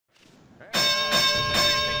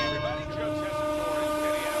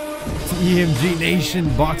EMG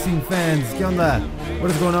Nation boxing fans, ¿qué onda?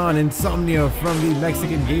 What is going on? Insomnia from the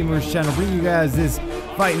Mexican Gamers channel, bringing you guys this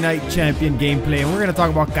Fight Night Champion gameplay, and we're gonna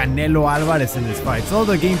talk about Canelo Alvarez in this fight. So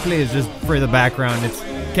the gameplay is just for the background. It's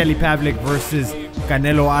Kelly Pavlik versus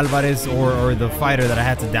Canelo Alvarez, or the fighter that I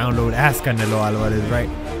had to download as Canelo Alvarez, right?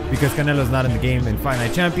 Because Canelo's not in the game in Fight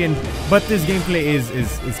Night Champion. But this gameplay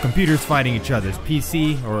is computers fighting each other. It's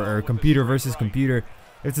PC or computer versus computer.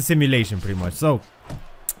 It's a simulation pretty much. So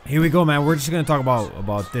here we go, man. We're just gonna talk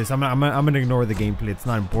about this. I'm gonna ignore the gameplay. It's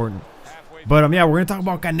not important. But yeah, we're gonna talk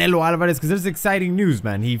about Canelo Alvarez because there's exciting news,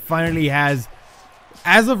 man. He finally has,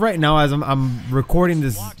 as of right now, as I'm recording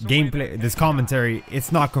this gameplay, this commentary,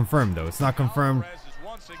 it's not confirmed though. It's not confirmed.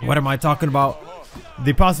 What am I talking about?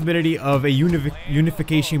 The possibility of a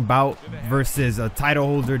unification bout versus a title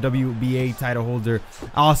holder, WBA title holder,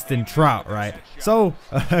 Austin Trout, right? So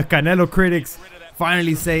Canelo critics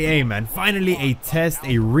finally say, hey man, finally a test,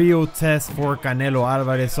 a real test for Canelo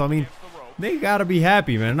Alvarez. So I mean, they gotta be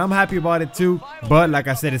happy, man, and I'm happy about it too. But like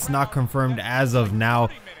I said, it's not confirmed as of now.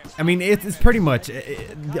 I mean, it's pretty much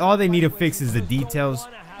all they need to fix is the details.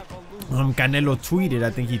 Canelo tweeted, I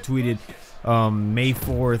think he tweeted May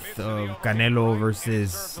 4th, Canelo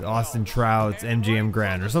versus Austin Trout's MGM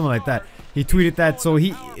Grand or something like that. He tweeted that. So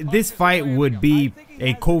this fight would be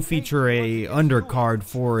a co-feature, a undercard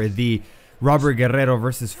for the Robert Guerrero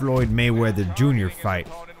versus Floyd Mayweather Jr. fight,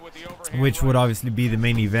 which would obviously be the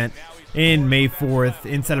main event in May 4th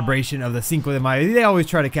in celebration of the Cinco de Mayo. They always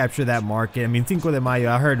try to capture that market. I mean, Cinco de Mayo,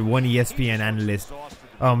 I heard one ESPN analyst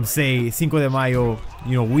say Cinco de Mayo,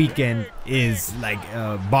 weekend is like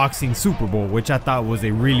boxing Super Bowl, which I thought was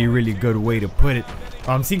a really good way to put it.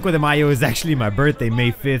 Cinco de Mayo is actually my birthday,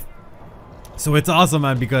 May 5th. So it's awesome,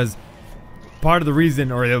 man, because part of the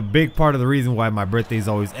reason, or the big part of the reason why my birthday is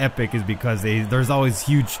always epic, is because there's always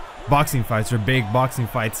huge boxing fights or big boxing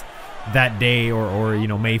fights that day, or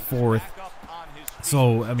May 4th.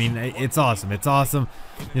 So I mean, it's awesome. It's awesome.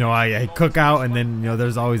 I cook out, and then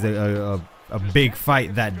there's always a big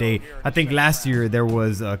fight that day. I think last year there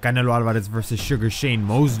was Canelo Alvarez versus Sugar Shane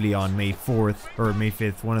Mosley on May 4th or May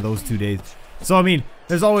 5th, one of those 2 days. So I mean,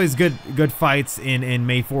 there's always good fights in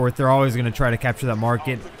May 4th. They're always going to try to capture that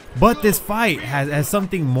market. But this fight has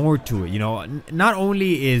something more to it. Not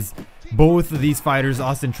only is both of these fighters,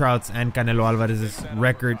 Austin Trout's and Canelo Alvarez's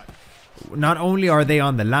record, not only are they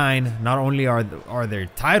on the line, not only are their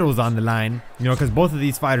titles on the line, because both of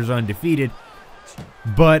these fighters are undefeated,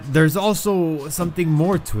 but there's also something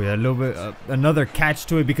more to it, a little bit, another catch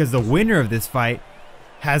to it, because the winner of this fight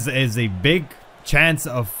is a big chance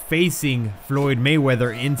of facing Floyd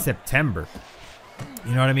Mayweather in September.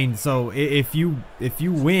 You know what I mean? So if you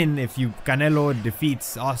win, if Canelo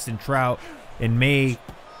defeats Austin Trout in May,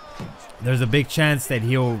 there's a big chance that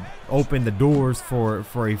he'll open the doors for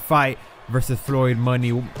a fight versus Floyd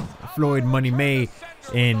Money May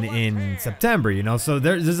in September. So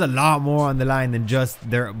there's a lot more on the line than just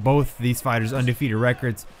both these fighters' undefeated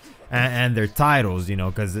records and their titles,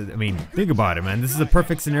 because I mean, think about it, man. This is a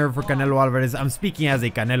perfect scenario for Canelo Alvarez. I'm speaking as a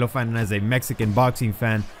Canelo fan and as a Mexican boxing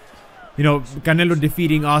fan. Canelo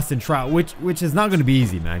defeating Austin Trout, which is not going to be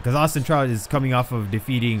easy, man, because Austin Trout is coming off of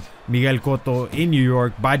defeating Miguel Cotto in New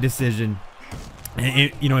York by decision.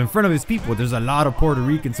 And, in front of his people. There's a lot of Puerto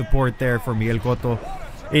Rican support there for Miguel Cotto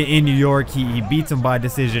in New York. He beats him by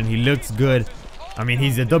decision. He looks good. I mean,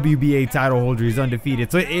 he's a WBA title holder. He's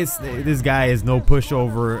undefeated. So this guy is no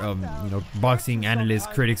pushover. Boxing analysts,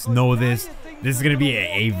 critics know this. This is going to be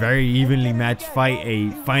a very evenly matched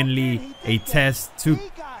fight. Finally a test to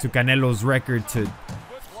Canelo's record,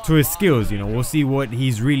 to his skills. We'll see what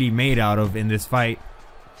he's really made out of in this fight.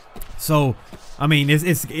 So I mean,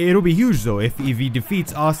 it'll be huge though if he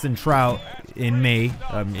defeats Austin Trout in May,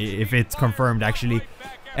 if it's confirmed actually,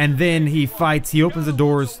 and then he opens the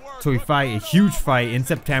doors to a huge fight in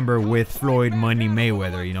September with Floyd Money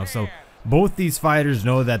Mayweather. So both these fighters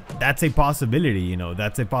know that that's a possibility.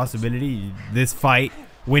 That's a possibility.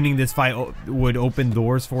 Winning this fight would open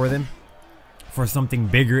doors for them for something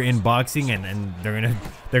bigger in boxing, and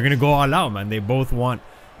they're gonna go all out, man. They both want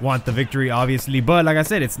the victory, obviously, but like I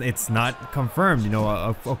said, it's not confirmed.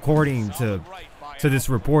 According to this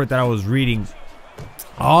report that I was reading,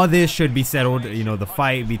 all this should be settled. The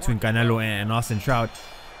fight between Canelo and Austin Trout,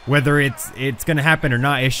 whether it's gonna happen or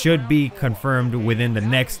not, it should be confirmed within the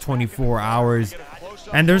next 24 hours.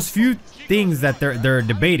 And there's few things that they're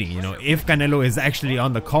debating. If Canelo is actually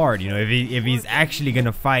on the card, if he's actually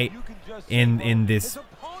gonna fight in this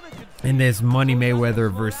Money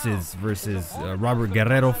Mayweather versus Robert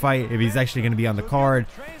Guerrero fight, if he's actually going to be on the card.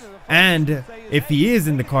 And if he is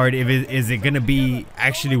in the card, is it going to be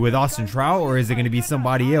actually with Austin Trout, or is it going to be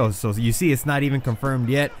somebody else? So you see, it's not even confirmed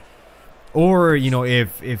yet. Or, you know,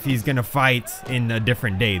 if he's going to fight in a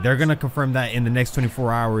different day. They're going to confirm that in the next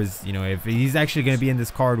 24 hours. You know, if he's actually going to be in this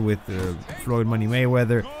card with Floyd Money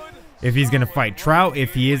Mayweather. If he's going to fight Trout,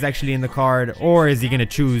 if he is actually in the card. Or is he going to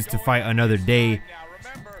choose to fight another day?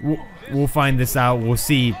 We'll find this out. We'll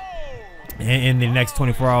see in the next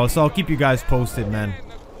 24 hours. So I'll keep you guys posted, man.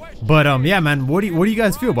 But yeah, man, what do you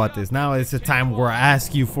guys feel about this? Now it's a time where I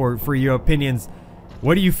ask you for your opinions.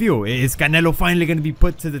 What do you feel? Is Canelo finally going to be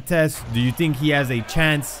put to the test? Do you think he has a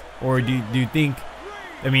chance, or do you think,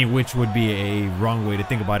 I mean, which would be a wrong way to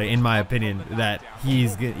think about it, in my opinion, that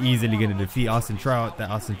he's easily going to defeat Austin Trout,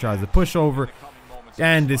 that Austin Trout is a pushover,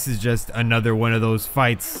 and this is just another one of those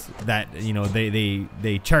fights that, you know,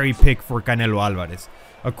 they cherry pick for Canelo Alvarez,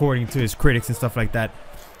 according to his critics and stuff like that.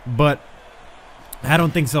 But I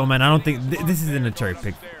don't think so, man. I don't think this isn't a cherry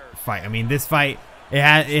pick fight. I mean, this fight, it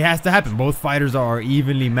has to happen. Both fighters are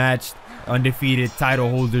evenly matched, undefeated title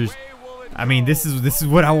holders. I mean, this is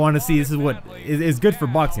what I want to see. This is what is good for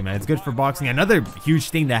boxing, man. It's good for boxing. Another huge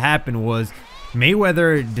thing that happened was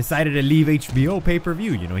Mayweather decided to leave HBO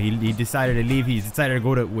pay-per-view. You know, he decided to leave. He decided to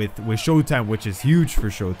go with Showtime, which is huge for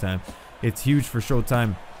Showtime. It's huge for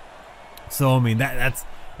Showtime. So I mean, that's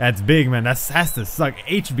big, man. That has to suck.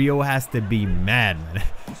 HBO has to be mad, man.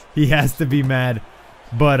 He has to be mad.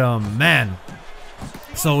 But man,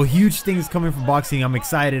 so huge things coming from boxing. I'm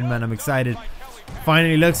excited, man. I'm excited.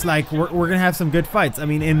 Finally, looks like we're gonna have some good fights. I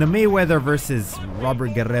mean, in the Mayweather versus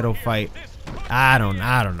Robert Guerrero fight, I don't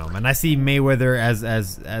know, man. I see Mayweather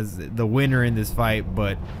as the winner in this fight,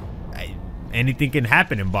 but anything can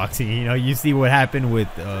happen in boxing. You know, you see what happened with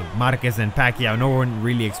Marquez and Pacquiao. No one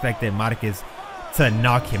really expected Marquez to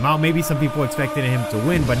knock him out. Maybe some people expected him to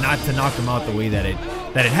win, but not to knock him out the way that it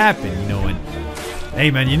happened, you know. And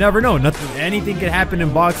hey, man, you never know. Anything could happen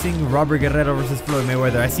in boxing. Robert Guerrero versus Floyd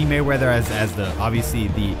Mayweather. I see Mayweather as the obviously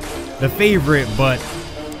the favorite, but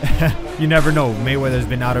you never know. Mayweather's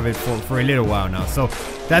been out of it for a little while now. So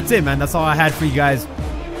that's it, man. That's all I had for you guys.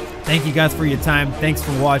 Thank you guys for your time. Thanks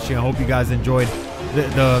for watching. I hope you guys enjoyed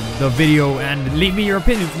the video, and leave me your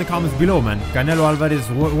opinions in the comments below, man. Canelo Alvarez,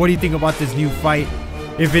 what do you think about this new fight?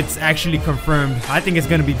 If it's actually confirmed, I think it's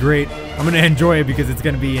gonna be great. I'm gonna enjoy it because it's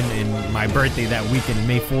gonna be in my birthday that weekend,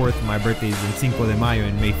 May 4th. My birthday is in Cinco de Mayo,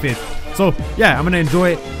 and May 5th. So yeah, I'm gonna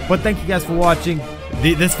enjoy it. But thank you guys for watching.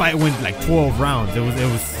 This fight went like 12 rounds. It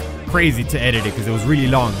was crazy to edit it because it was really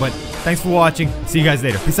long. But thanks for watching. See you guys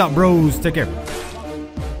later. Peace out, bros. Take care.